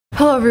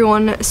Hello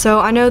everyone, so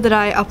I know that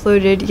I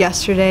uploaded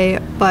yesterday,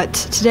 but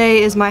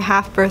today is my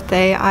half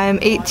birthday. I am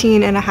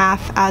 18 and a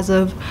half as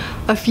of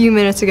a few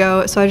minutes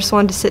ago, so I just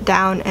wanted to sit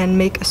down and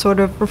make a sort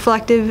of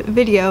reflective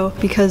video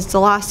because the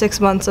last 6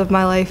 months of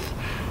my life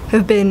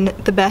have been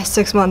the best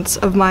 6 months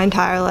of my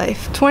entire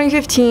life.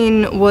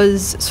 2015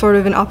 was sort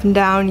of an up and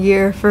down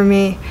year for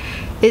me.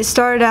 It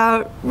started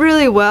out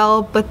really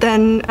well, but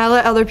then I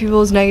let other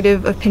people's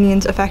negative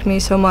opinions affect me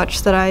so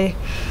much that I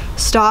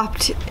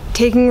stopped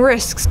taking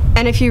risks.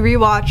 And if you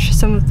rewatch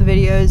some of the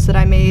videos that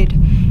I made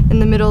in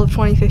the middle of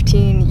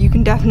 2015, you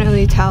can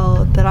definitely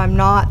tell that I'm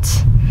not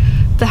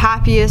the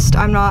happiest,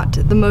 I'm not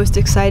the most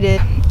excited,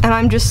 and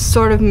I'm just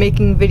sort of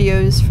making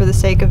videos for the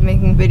sake of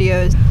making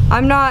videos.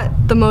 I'm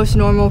not the most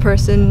normal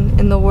person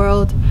in the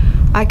world.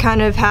 I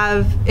kind of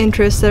have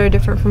interests that are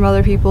different from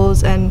other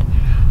people's, and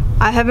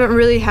I haven't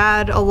really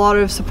had a lot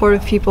of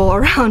supportive people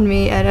around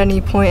me at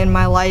any point in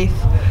my life,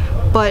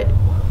 but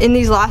in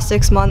these last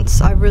 6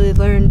 months I've really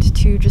learned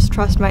to just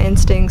trust my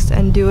instincts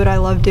and do what I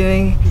love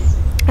doing,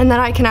 and that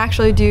I can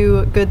actually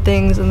do good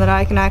things and that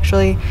I can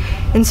actually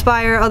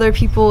inspire other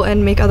people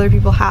and make other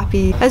people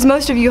happy. As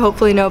most of you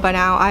hopefully know by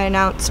now, I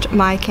announced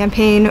my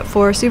campaign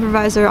for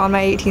supervisor on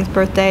my 18th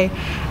birthday,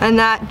 and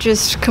that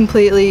just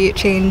completely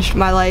changed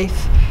my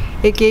life.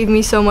 It gave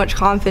me so much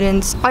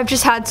confidence. I've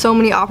just had so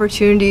many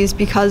opportunities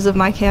because of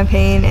my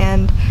campaign,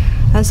 and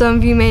as some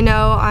of you may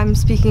know, I'm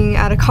speaking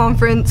at a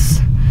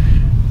conference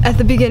at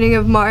the beginning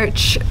of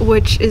March,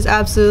 which is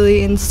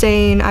absolutely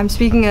insane. I'm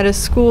speaking at a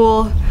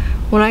school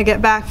when I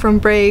get back from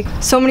break.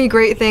 So many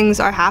great things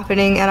are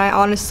happening, and I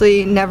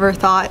honestly never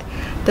thought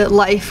that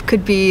life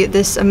could be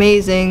this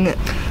amazing.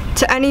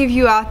 To any of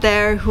you out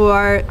there who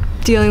are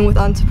dealing with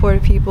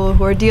unsupportive people,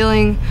 who are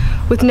dealing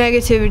with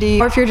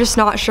negativity, or if you're just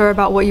not sure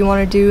about what you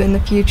want to do in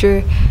the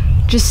future,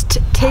 just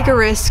take a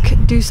risk,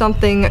 do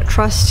something,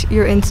 trust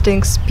your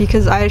instincts,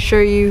 because I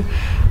assure you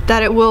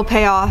that it will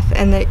pay off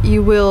and that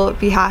you will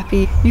be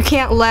happy. You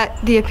can't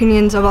let the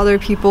opinions of other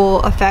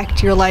people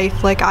affect your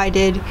life like I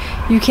did.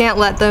 You can't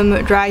let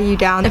them drag you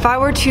down. If I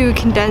were to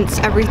condense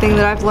everything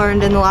that I've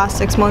learned in the last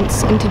 6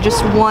 months into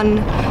just one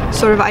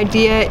sort of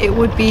idea, it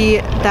would be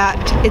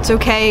that it's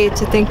okay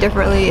to think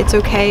differently. It's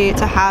okay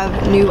to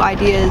have new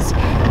ideas.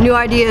 New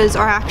ideas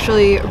are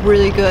actually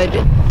really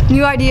good.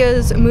 New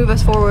ideas move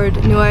us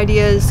forward, new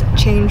ideas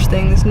change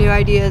things, new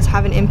ideas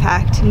have an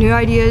impact, new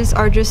ideas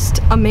are just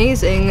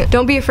amazing.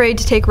 Don't be afraid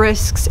to take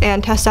risks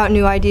and test out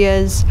new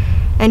ideas,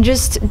 and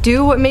just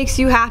do what makes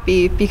you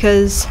happy,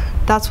 because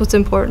that's what's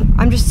important.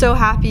 I'm just so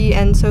happy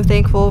and so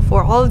thankful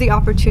for all of the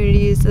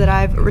opportunities that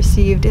I've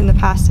received in the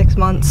past 6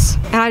 months.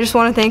 And I just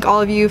want to thank all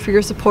of you for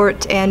your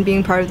support and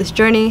being part of this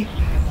journey.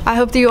 I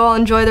hope that you all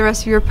enjoy the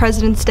rest of your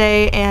President's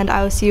Day, and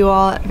I will see you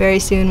all very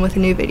soon with a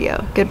new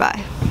video.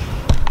 Goodbye.